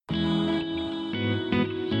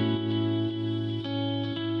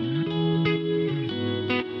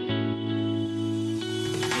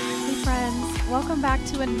welcome back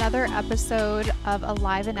to another episode of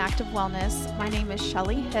Alive and Active Wellness. My name is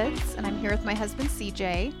Shelly Hitz, and I'm here with my husband,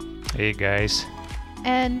 CJ. Hey, guys.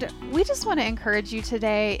 And we just want to encourage you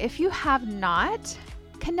today, if you have not,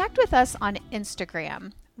 connect with us on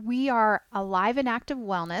Instagram. We are Alive and Active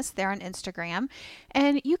Wellness there on Instagram,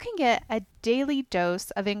 and you can get a daily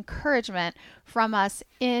dose of encouragement from us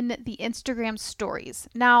in the Instagram stories.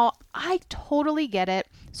 Now, I totally get it.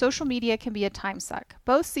 Social media can be a time suck.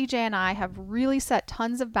 Both CJ and I have really set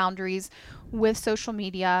tons of boundaries with social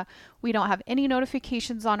media. We don't have any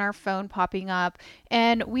notifications on our phone popping up,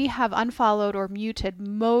 and we have unfollowed or muted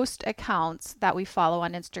most accounts that we follow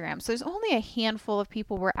on Instagram. So there's only a handful of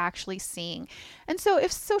people we're actually seeing. And so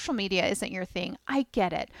if social media isn't your thing, I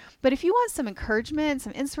get it. But if you want some encouragement,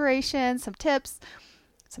 some inspiration, some tips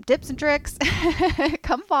and tricks,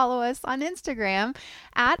 come follow us on Instagram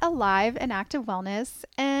at Alive and Active Wellness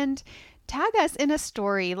and tag us in a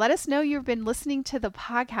story. Let us know you've been listening to the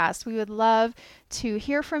podcast. We would love to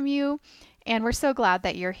hear from you, and we're so glad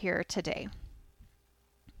that you're here today.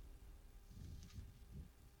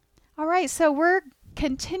 All right, so we're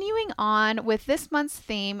continuing on with this month's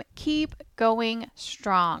theme, Keep Going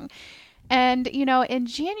Strong. And, in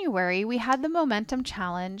January, we had the Momentum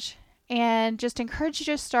Challenge, and just encourage you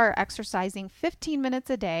to start exercising 15 minutes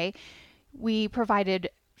a day. We provided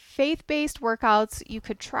faith-based workouts you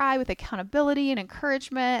could try with accountability and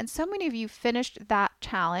encouragement, and so many of you finished that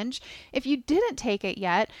challenge. If you didn't take it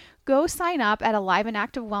yet, go sign up at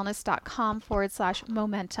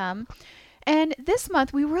aliveandactivewellness.com/momentum. And this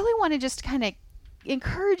month, we really want to just kind of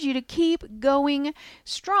encourage you to keep going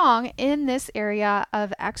strong in this area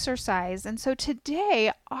of exercise. And so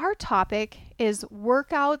today, our topic is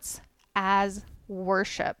workouts as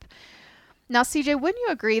worship. Now, CJ, wouldn't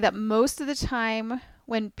you agree that most of the time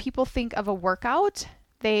when people think of a workout,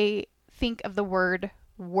 they think of the word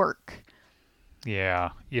work? Yeah,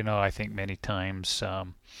 I think many times, the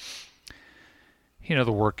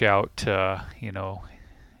workout,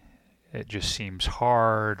 it just seems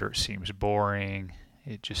hard or it seems boring.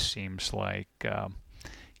 It just seems like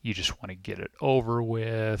you just want to get it over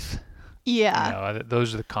with. Yeah.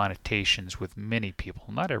 Those are the connotations with many people,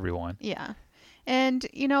 not everyone. Yeah. And,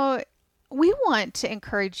 we want to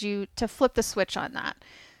encourage you to flip the switch on that.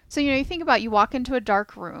 So, you think about, you walk into a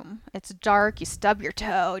dark room, it's dark, you stub your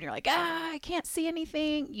toe, and you're like, I can't see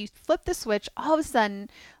anything. You flip the switch, all of a sudden,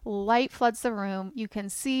 light floods the room. You can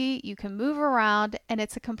see, you can move around, and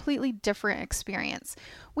it's a completely different experience.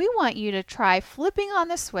 We want you to try flipping on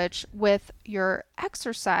the switch with your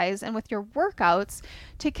exercise and with your workouts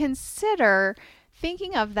to consider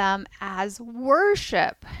thinking of them as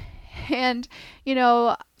worship. And,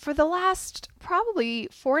 for the last probably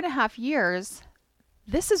 4.5 years,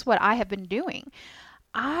 this is what I have been doing.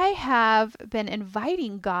 I have been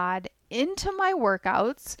inviting God into my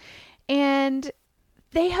workouts, and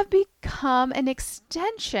they have become an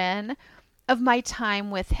extension of my time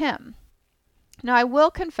with Him. Now, I will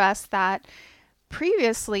confess that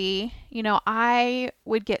previously, I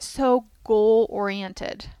would get so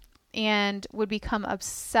goal-oriented and would become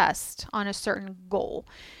obsessed on a certain goal.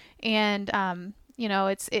 And,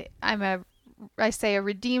 I say a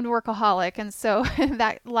redeemed workaholic. And so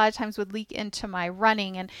that a lot of times would leak into my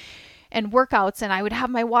running and workouts. And I would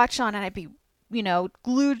have my watch on and I'd be,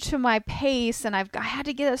 glued to my pace. And I had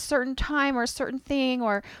to get a certain time or a certain thing,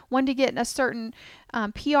 or one to get a certain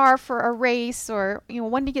PR for a race, or,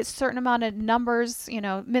 one to get a certain amount of numbers,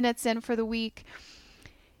 minutes in for the week.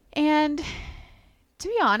 And to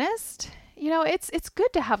be honest, it's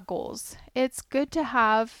good to have goals. It's good to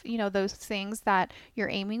have, those things that you're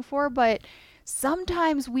aiming for, but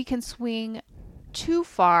sometimes we can swing too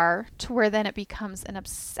far to where then it becomes an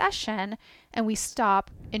obsession and we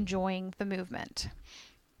stop enjoying the movement.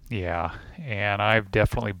 Yeah, and I've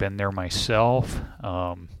definitely been there myself.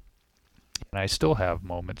 And I still have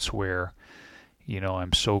moments where,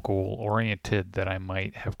 I'm so goal-oriented that I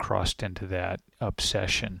might have crossed into that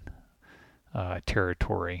obsession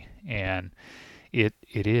territory. And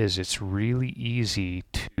it's really easy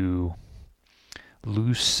to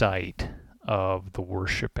lose sight of the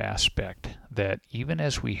worship aspect, that even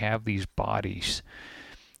as we have these bodies,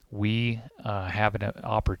 we have an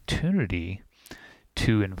opportunity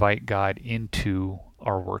to invite God into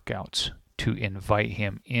our workouts, to invite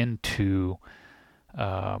Him into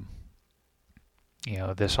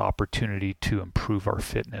this opportunity to improve our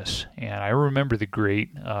fitness. And I remember the great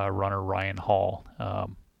runner Ryan Hall.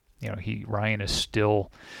 Ryan is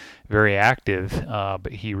still very active,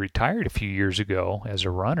 but he retired a few years ago as a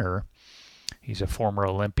runner. He's a former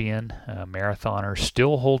Olympian, marathoner,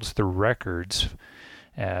 still holds the records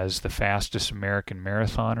as the fastest American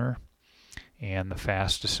marathoner, and the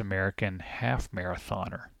fastest American half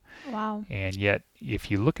marathoner. Wow. And yet,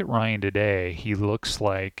 if you look at Ryan today, he looks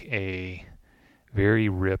like a very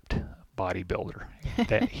ripped bodybuilder.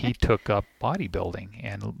 That he took up bodybuilding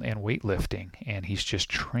and weightlifting, and he's just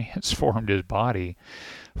transformed his body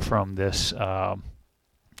from this,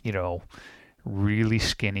 really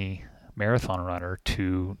skinny marathon runner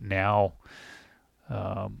to now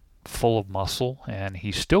full of muscle, and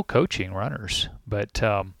he's still coaching runners. But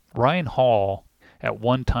Ryan Hall, at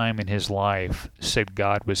one time in his life, said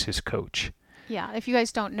God was his coach. Yeah, if you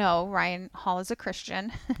guys don't know, Ryan Hall is a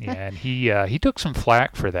Christian. Yeah, and he took some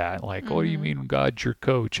flack for that. Like, what do you Mm-hmm. mean God's your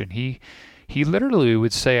coach? And he literally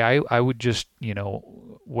would say, I would just,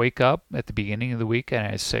 wake up at the beginning of the week and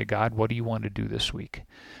I'd say, God, what do you want to do this week?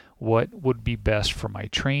 What would be best for my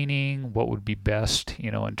training? What would be best,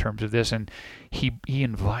 in terms of this? And he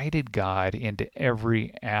invited God into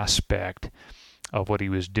every aspect of what he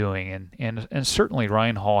was doing. And certainly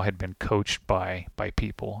Ryan Hall had been coached by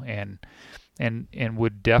people and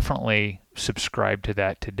would definitely subscribe to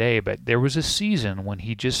that today. But there was a season when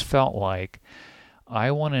he just felt like,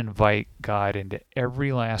 I want to invite God into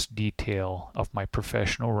every last detail of my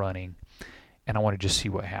professional running, and I want to just see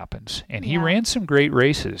what happens. And he Yeah. ran some great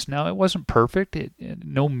races. Now, it wasn't perfect.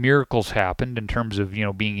 No miracles happened in terms of,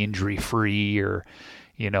 being injury-free or,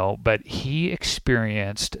 but he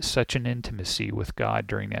experienced such an intimacy with God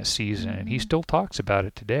during that season, and he Mm-hmm. still talks about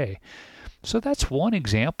it today. So that's one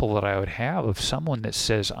example that I would have of someone that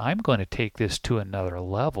says, I'm going to take this to another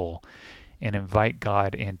level and invite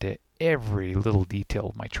God into every little detail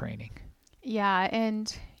of my training. Yeah,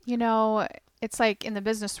 and it's like in the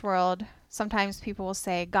business world, sometimes people will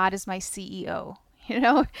say, God is my CEO.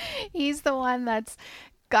 He's the one that's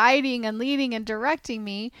guiding and leading and directing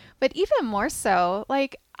me. But even more so,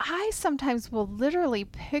 like I sometimes will literally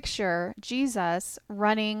picture Jesus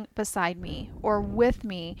running beside me or with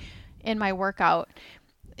me in my workout.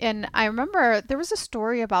 And I remember there was a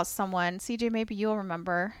story about someone, CJ, maybe you'll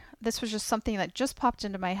remember. This was just something that just popped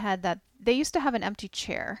into my head that they used to have an empty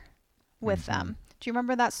chair with Mm-hmm. them. Do you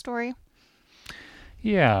remember that story?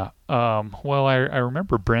 Yeah. Well, I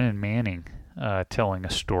remember Brennan Manning telling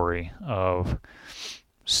a story of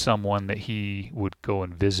someone that he would go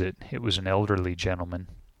and visit. It was an elderly gentleman,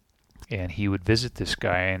 and he would visit this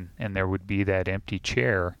guy, and there would be that empty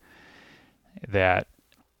chair that,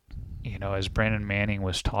 as Brennan Manning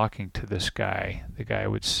was talking to this guy, the guy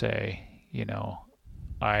would say,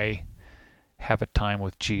 I have a time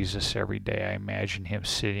with Jesus every day. I imagine him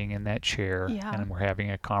sitting in that chair, Yeah. and we're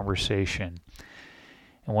having a conversation.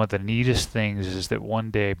 And one of the neatest things is that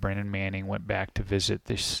one day Brennan Manning went back to visit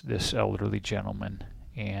this elderly gentleman,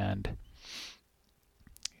 and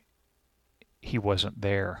he wasn't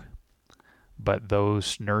there. But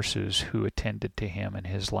those nurses who attended to him in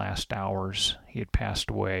his last hours, he had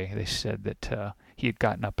passed away. They said that he had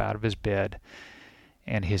gotten up out of his bed,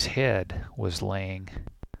 and his head was laying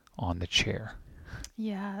on the chair.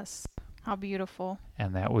 Yes. How beautiful.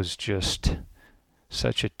 And that was just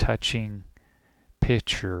such a touching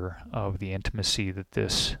picture of the intimacy that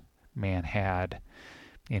this man had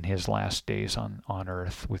in his last days on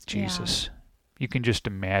earth with Jesus. Yeah. You can just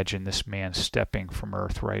imagine this man stepping from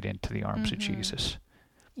earth right into the arms of Jesus.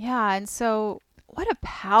 Yeah, and so what a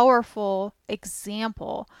powerful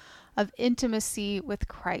example of intimacy with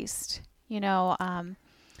Christ.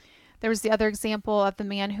 There was the other example of the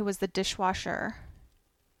man who was the dishwasher,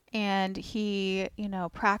 and he,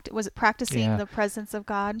 was it practicing the presence of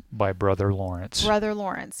God? By Brother Lawrence. Brother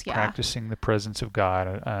Lawrence, yeah. Practicing the Presence of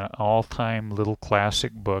God, an all-time little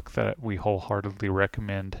classic book that we wholeheartedly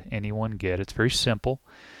recommend anyone get. It's very simple,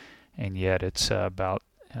 and yet it's about,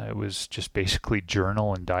 it was just basically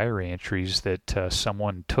journal and diary entries that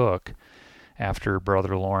someone took after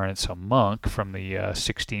Brother Lawrence, a monk from the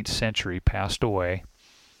 16th century, passed away.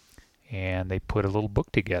 And they put a little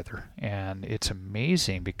book together, and it's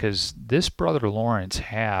amazing because this Brother Lawrence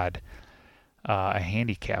had a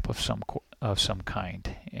handicap of some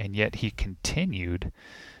kind, and yet he continued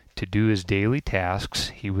to do his daily tasks.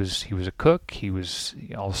 He was a cook. He was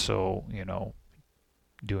also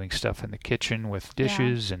doing stuff in the kitchen with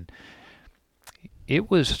dishes, and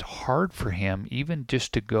it was hard for him even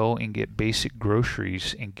just to go and get basic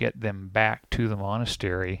groceries and get them back to the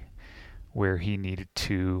monastery where he needed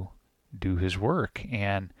to do his work.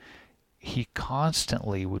 And he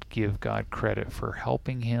constantly would give God credit for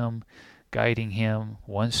helping him, guiding him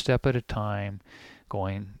one step at a time,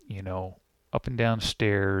 going, up and down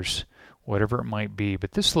stairs, whatever it might be.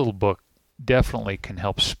 But this little book definitely can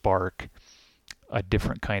help spark a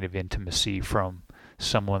different kind of intimacy from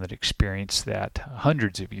someone that experienced that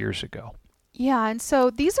hundreds of years ago. Yeah, and so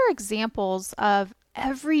these are examples of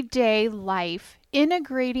everyday life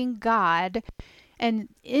integrating God and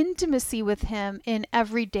intimacy with Him in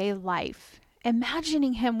everyday life.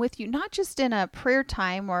 Imagining Him with you, not just in a prayer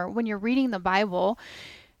time or when you're reading the Bible,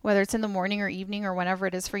 whether it's in the morning or evening or whenever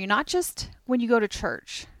it is for you, not just when you go to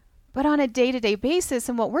church, but on a day to day basis.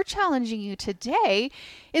 And what we're challenging you today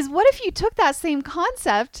is what if you took that same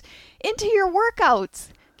concept into your workouts?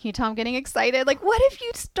 Can you tell I'm getting excited? Like, what if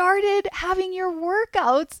you started having your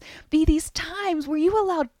workouts be these times where you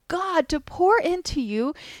allowed God to pour into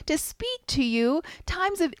you, to speak to you,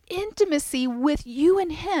 times of intimacy with you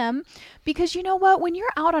and Him? Because you know what? When you're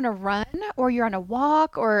out on a run or you're on a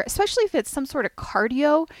walk, or especially if it's some sort of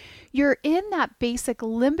cardio, you're in that basic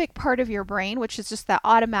limbic part of your brain, which is just that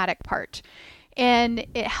automatic part. And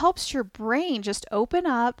it helps your brain just open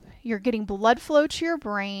up. You're getting blood flow to your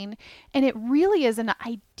brain. And it really is an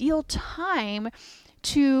ideal time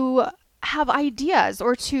to have ideas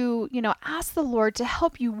or to, ask the Lord to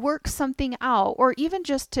help you work something out, or even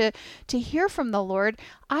just to hear from the Lord.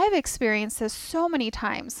 I've experienced this so many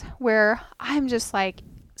times where I'm just like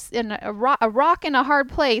in a rock in a hard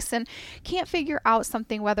place and can't figure out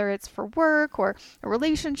something, whether it's for work or a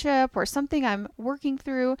relationship or something I'm working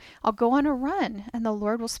through. I'll go on a run and the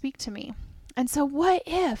Lord will speak to me. And so what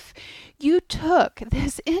if you took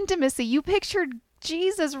this intimacy, you pictured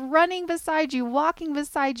Jesus running beside you, walking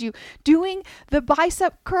beside you, doing the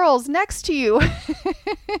bicep curls next to you,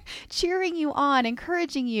 cheering you on,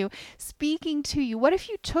 encouraging you, speaking to you. What if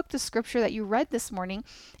you took the scripture that you read this morning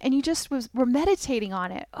and you just were meditating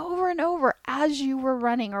on it over and over as you were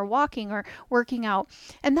running or walking or working out?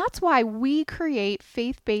 And that's why we create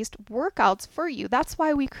faith-based workouts for you. That's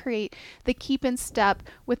why we create the Keep in Step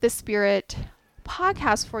with the Spirit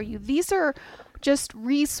podcast for you. These are just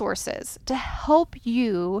resources to help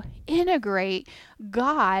you integrate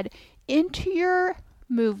God into your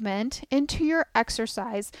movement, into your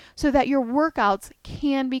exercise, so that your workouts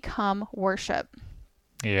can become worship.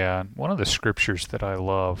 Yeah, one of the scriptures that I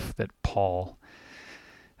love that Paul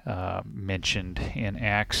mentioned in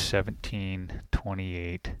Acts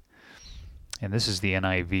 17:28, and this is the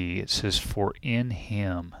NIV. It says, "For in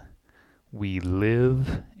Him we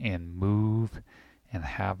live and move and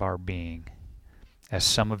have our being. As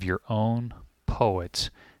some of your own poets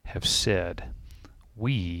have said,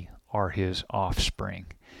 we are His offspring."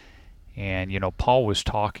 And, Paul was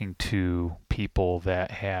talking to people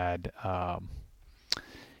that had,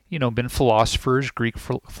 been philosophers, Greek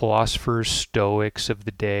philosophers, Stoics of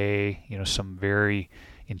the day, some very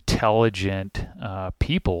intelligent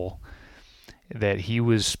people that he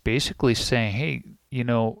was basically saying, hey, you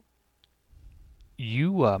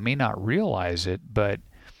may not realize it, but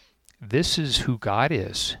this is who God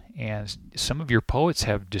is. And some of your poets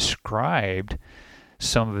have described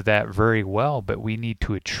some of that very well, but we need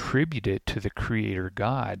to attribute it to the Creator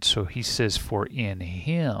God. So he says, for in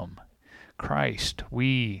Him, Christ,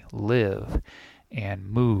 we live and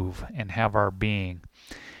move and have our being.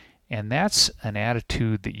 And that's an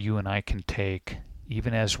attitude that you and I can take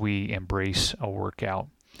even as we embrace a workout.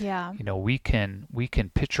 Yeah. We can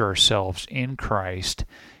picture ourselves in Christ.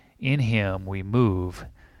 In Him we move,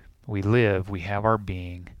 we live, we have our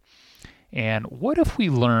being. And what if we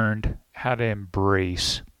learned how to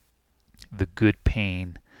embrace the good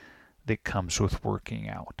pain that comes with working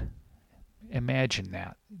out? Imagine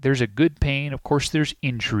that. There's a good pain. Of course, there's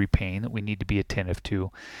injury pain that we need to be attentive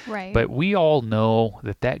to. Right. But we all know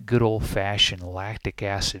that good old-fashioned lactic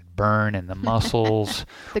acid burn in the muscles,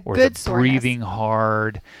 or the breathing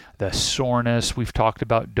hard, the soreness. We've talked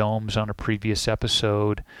about DOMS on a previous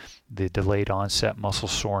episode, the delayed onset muscle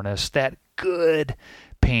soreness, that good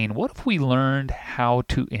pain. What if we learned how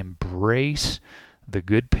to embrace the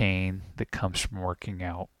good pain that comes from working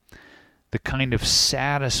out? The kind of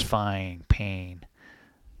satisfying pain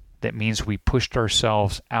that means we pushed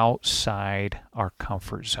ourselves outside our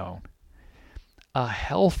comfort zone. A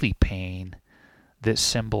healthy pain that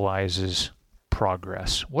symbolizes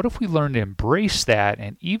progress. What if we learn to embrace that,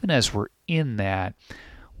 and even as we're in that,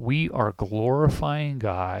 we are glorifying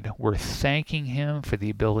God. We're thanking Him for the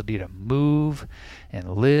ability to move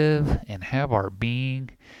and live and have our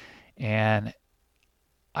being. And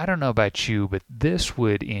I don't know about you, but this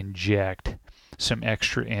would inject some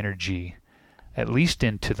extra energy, at least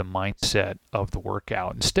into the mindset of the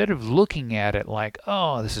workout. Instead of looking at it like,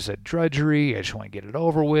 oh, this is a drudgery, I just want to get it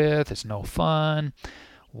over with, it's no fun.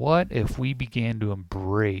 What if we began to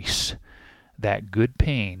embrace that good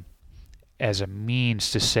pain as a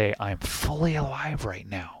means to say, I'm fully alive right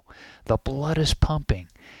now. The blood is pumping.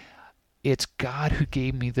 It's God who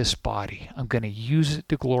gave me this body. I'm going to use it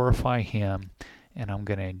to glorify Him. and I'm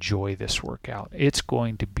going to enjoy this workout. It's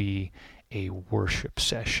going to be a worship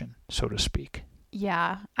session, so to speak.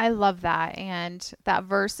 Yeah, I love that. And that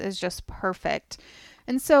verse is just perfect.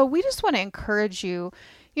 And so we just want to encourage you,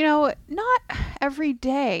 not every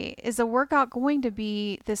day is a workout going to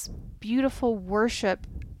be this beautiful worship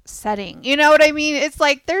setting. You know what I mean? It's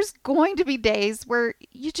like there's going to be days where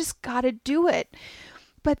you just got to do it.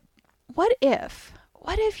 But what if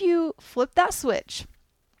you flip that switch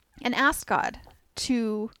and ask God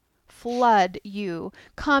to flood you,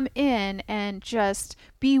 come in and just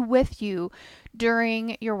be with you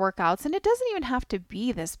during your workouts? And it doesn't even have to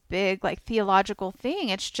be this big, like, theological thing.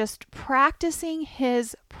 It's just practicing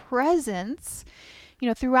His presence,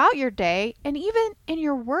 throughout your day and even in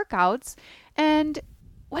your workouts. And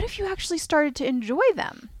what if you actually started to enjoy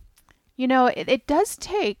them? It does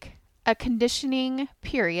take a conditioning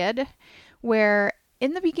period where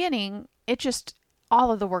in the beginning,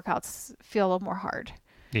 all of the workouts feel a little more hard.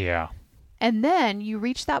 Yeah. And then you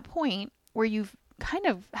reach that point where you kind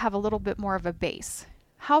of have a little bit more of a base.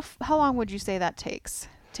 How long would you say that takes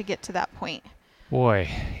to get to that point? Boy,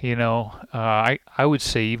 I would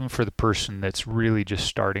say even for the person that's really just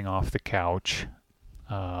starting off the couch,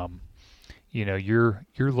 you're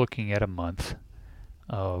looking at a month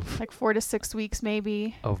of like 4 to 6 weeks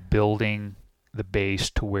maybe of building the base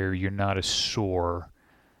to where you're not as sore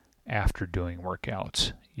after doing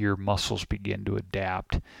workouts. Your muscles begin to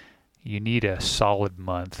adapt. You need a solid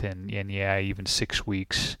month and yeah, even 6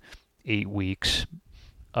 weeks, 8 weeks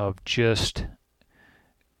of just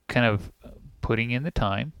kind of putting in the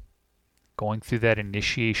time, going through that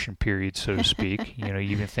initiation period, so to speak.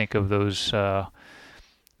 You can think of those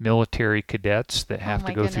military cadets that have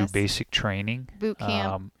to go through basic training, boot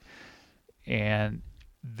camp, and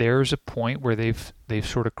there's a point where they've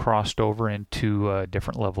sort of crossed over into a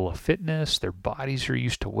different level of fitness. Their bodies are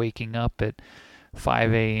used to waking up at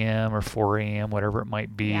 5 a.m. or 4 a.m., whatever it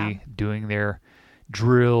might be, doing their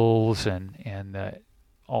drills and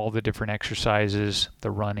all the different exercises,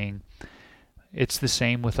 the running. It's the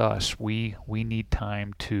same with us. We need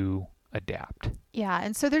time to adapt. Yeah,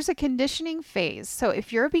 and so there's a conditioning phase. So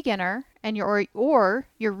if you're a beginner and you're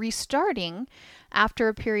restarting after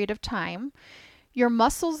a period of time, your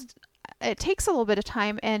muscles, it takes a little bit of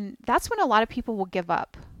time, and that's when a lot of people will give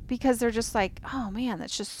up because they're just like, oh man,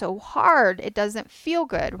 that's just so hard. It doesn't feel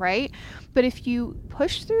good, right? But if you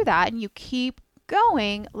push through that and you keep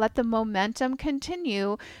going, let the momentum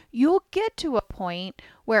continue, you'll get to a point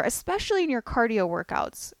where, especially in your cardio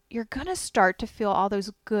workouts, you're going to start to feel all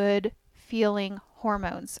those good feeling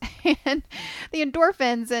hormones and the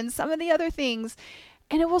endorphins and some of the other things,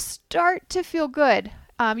 and it will start to feel good.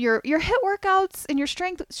 Your HIIT workouts and your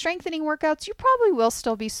strengthening workouts, you probably will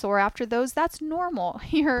still be sore after those. That's normal.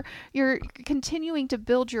 You're continuing to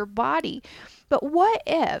build your body. But what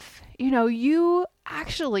if, you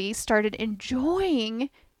actually started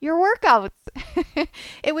enjoying your workouts?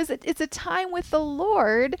 It's a time with the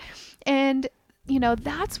Lord, and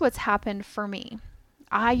that's what's happened for me.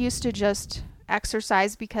 I used to just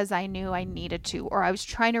exercise because I knew I needed to, or I was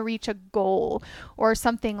trying to reach a goal or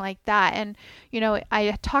something like that. And,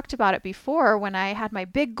 I talked about it before when I had my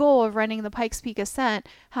big goal of running the Pikes Peak Ascent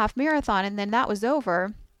half marathon, and then that was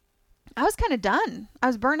over. I was kind of done. I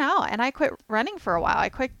was burnt out, and I quit running for a while. I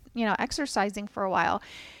quit, exercising for a while,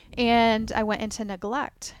 and I went into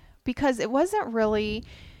neglect because there wasn't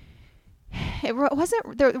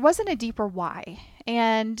a deeper why.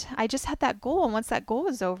 And I just had that goal. And once that goal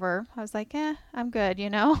was over, I was like, I'm good,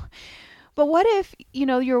 But what if,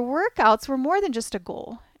 your workouts were more than just a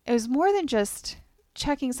goal? It was more than just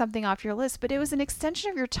checking something off your list, but it was an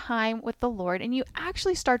extension of your time with the Lord, and you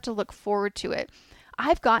actually start to look forward to it.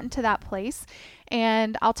 I've gotten to that place,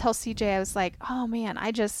 and I'll tell CJ, I was like, oh man,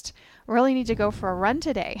 I just really need to go for a run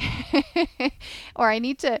today. Or I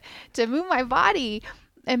need to move my body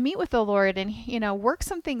and meet with the Lord and, work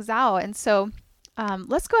some things out. And so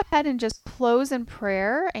let's go ahead and just close in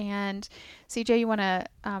prayer. And CJ, you want to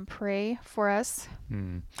pray for us?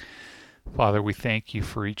 Father, we thank you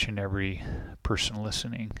for each and every person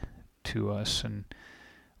listening to us. And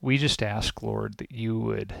we just ask, Lord, that you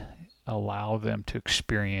would allow them to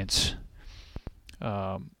experience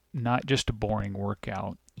not just a boring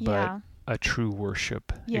workout, but a true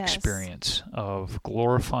worship experience of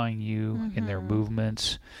glorifying you in their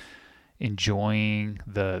movements, enjoying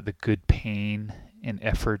the good pain and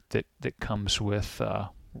effort that comes with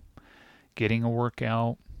getting a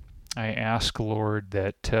workout. I ask, Lord,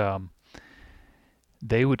 that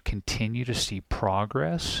they would continue to see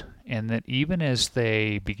progress, and that even as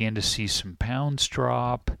they begin to see some pounds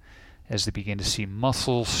drop, as they begin to see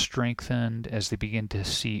muscles strengthened, as they begin to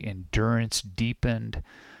see endurance deepened.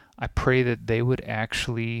 I pray that they would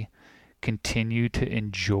actually continue to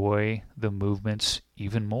enjoy the movements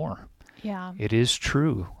even more. Yeah. It is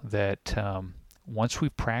true that once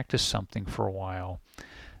we've practiced something for a while,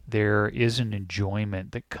 there is an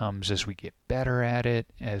enjoyment that comes as we get better at it,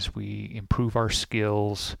 as we improve our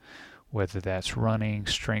skills, whether that's running,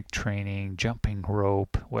 strength training, jumping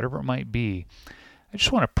rope, whatever it might be. I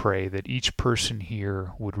just want to pray that each person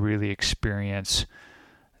here would really experience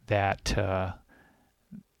that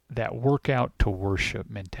that workout to worship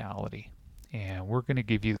mentality. And we're going to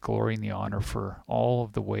give you the glory and the honor for all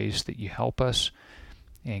of the ways that you help us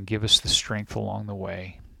and give us the strength along the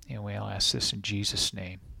way. And we'll ask this in Jesus'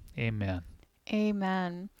 name. Amen.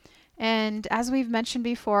 Amen. And as we've mentioned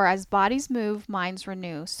before, as bodies move, minds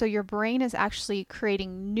renew. So your brain is actually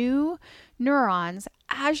creating new neurons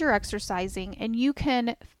as you're exercising, and you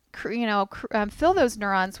can fill those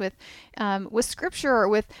neurons with scripture or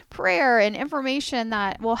with prayer and information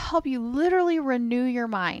that will help you literally renew your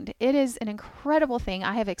mind. It is an incredible thing.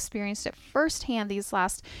 I have experienced it firsthand these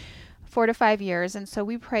last 4 to 5 years. And so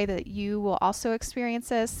we pray that you will also experience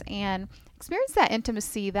this and experience that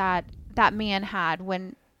intimacy that that man had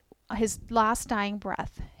when his last dying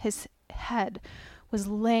breath, his head was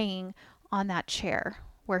laying on that chair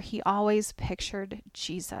where he always pictured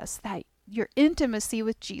Jesus, that your intimacy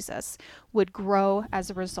with Jesus would grow as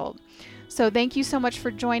a result. So thank you so much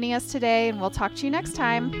for joining us today, and we'll talk to you next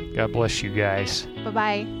time. God bless you guys.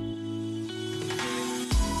 Bye-bye.